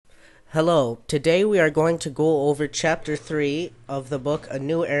Hello, today we are going to go over Chapter 3 of the book A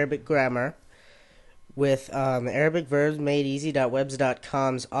New Arabic Grammar with Arabic Verbs Made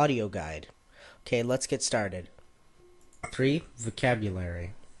Easy.webs.com's audio guide. Okay, let's get started. 3.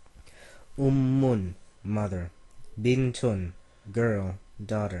 Vocabulary. Mother. Bintun, girl,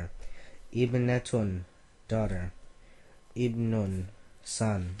 daughter. Ibnatun, daughter. Ibnun,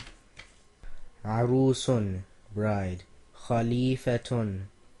 son. Arusun, bride. Khalifatun,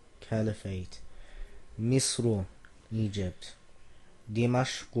 caliphate. Misru, Egypt.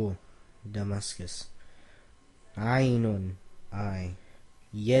 Dimashqu, Damascus. Ainun, eye.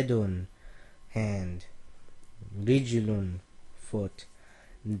 Yedun, hand. Rijlun, foot.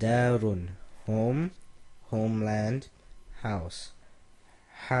 Darun, home, homeland, house.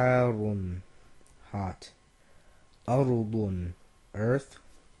 Harun, hot. Arudun, earth,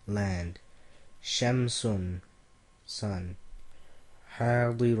 land. Shamsun, sun.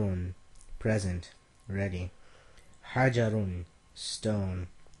 Hadirun, present, ready. Hajarun, stone.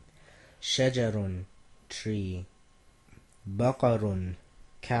 Shajarun, tree. Baqarun,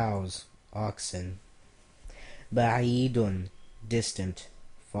 cows, oxen. Ba'idun, distant,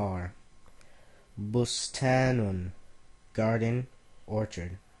 far. Bustanun, garden,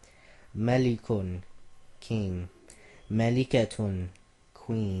 orchard. Malikun, king. Malikatun,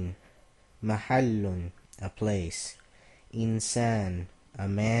 queen. Mahallun, a place. Insan, a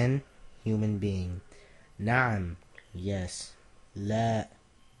man, human being. Na'am, yes. La,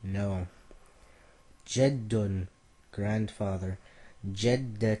 no. Jaddun, grandfather.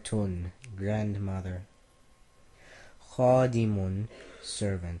 Jaddatun, grandmother. Khadimun,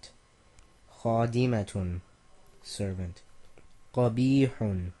 servant. Khadimatun, servant.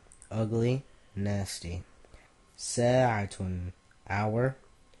 Qabihun, ugly, nasty. Sa'atun, hour,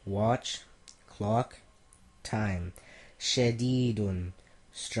 watch, clock, time. Shadidun,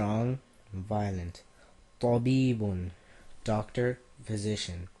 strong, violent. Tabibun, doctor,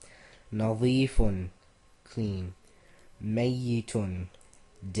 physician. Nadhifun, clean. Mayyitun,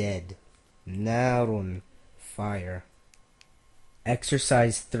 dead. Narun, fire.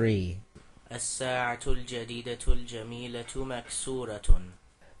 Exercise 3. الساعة الجديدة الجميلة مكسورة.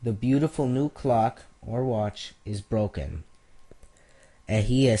 The beautiful new clock or watch is broken.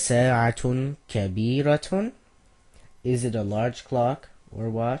 أهي ساعة كبيرة? Is it a large clock or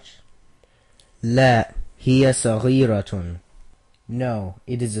watch? لا هي صغيرة. No,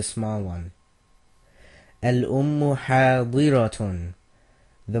 it is a small one. الأم حاضرة.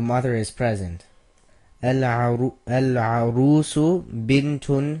 The mother is present. العروس بنت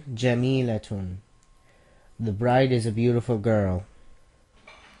جميلة. The bride is a beautiful girl.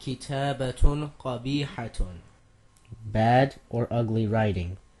 كتابة قبيحة. Bad or ugly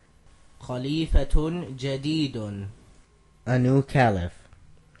writing. خليفة جديد. A new caliph.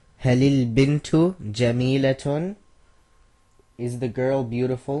 هل البنت جميلة? Is the girl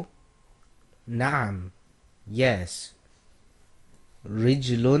beautiful? نعم. Yes.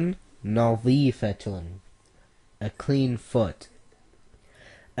 رجل نظيفة. A clean foot.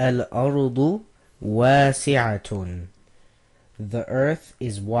 الأرض واسعة. The earth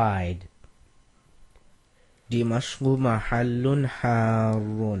is wide. دمشق محل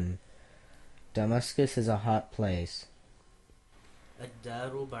حار. Damascus is a hot place.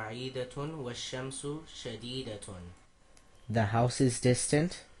 الدار بعيدة والشمس شديدة. The house is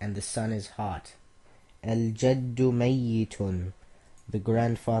distant and the sun is hot. الجد ميت. The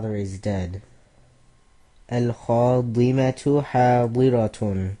grandfather is dead. الخادمة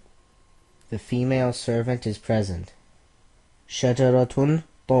حاضرة. The female servant is present. شجرة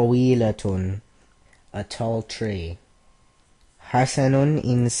طويلة. A tall tree. حسن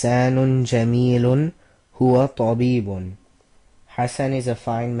إنسان جميل هو طبيب. Hassan is a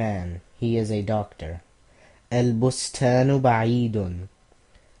fine man. He is a doctor. البستان بعيد.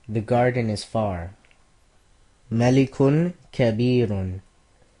 The garden is far. ملك كبير.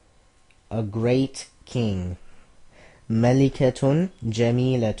 A great king. ملكة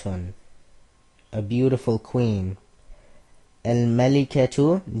جميلة. A beautiful queen.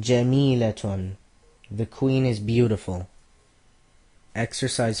 الملكة جميلة. The queen is beautiful.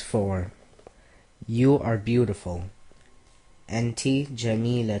 Exercise 4. You are beautiful. أنتِ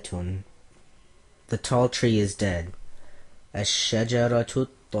جميلة. The tall tree is dead. الشجرة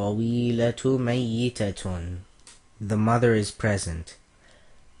الطويلة ميتة. The mother is present.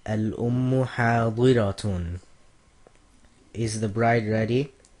 الأم حاضرة. Is the bride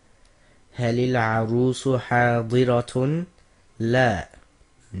ready? هل العروس حاضرة؟ لا.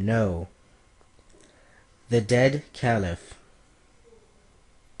 No. The dead caliph.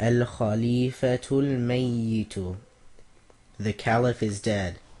 الخليفة الميت. The caliph is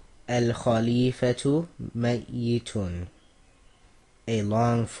dead. الخليفة ميت. A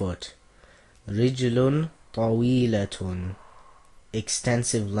long foot. رجل طويلة.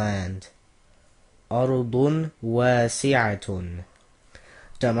 Extensive land. أرض واسعة.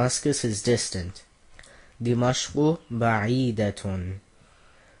 Damascus is distant. دمشق بعيدة.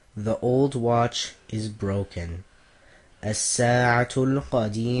 The old watch is broken. الساعة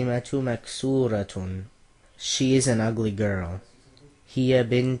القديمة مكسورة. She is an ugly girl. هي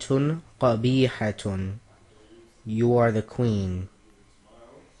بنت قبيحة. You are the queen.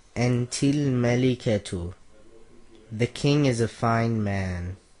 أنت الملكة. The king is a fine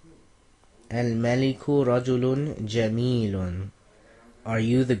man. الملك رجل جميل. Are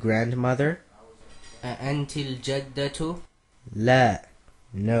you the grandmother? أأنت الجدة؟ لا.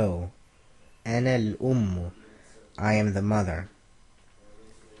 No. أنا الأم. I am the mother.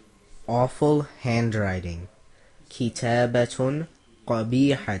 Awful handwriting. كتابة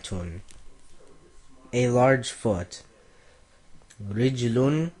قبيحة. A large foot.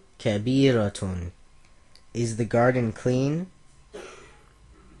 رجل كبيرة. Is the garden clean?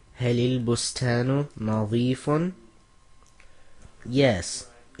 هل البستان نظيف؟ Yes,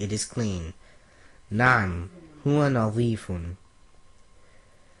 it is clean. نعم, هو نظيف.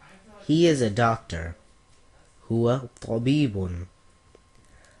 He is a doctor. هو طبيب.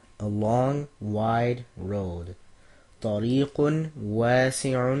 A long, wide road. طريق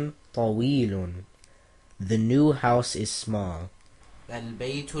واسع طويل. The new house is small.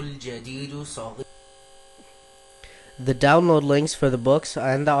 البيت الجديد صغير. The download links for the books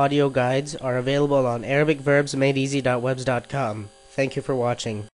and the audio guides are available on ArabicVerbsMadeEasy.webs.com. Thank you for watching.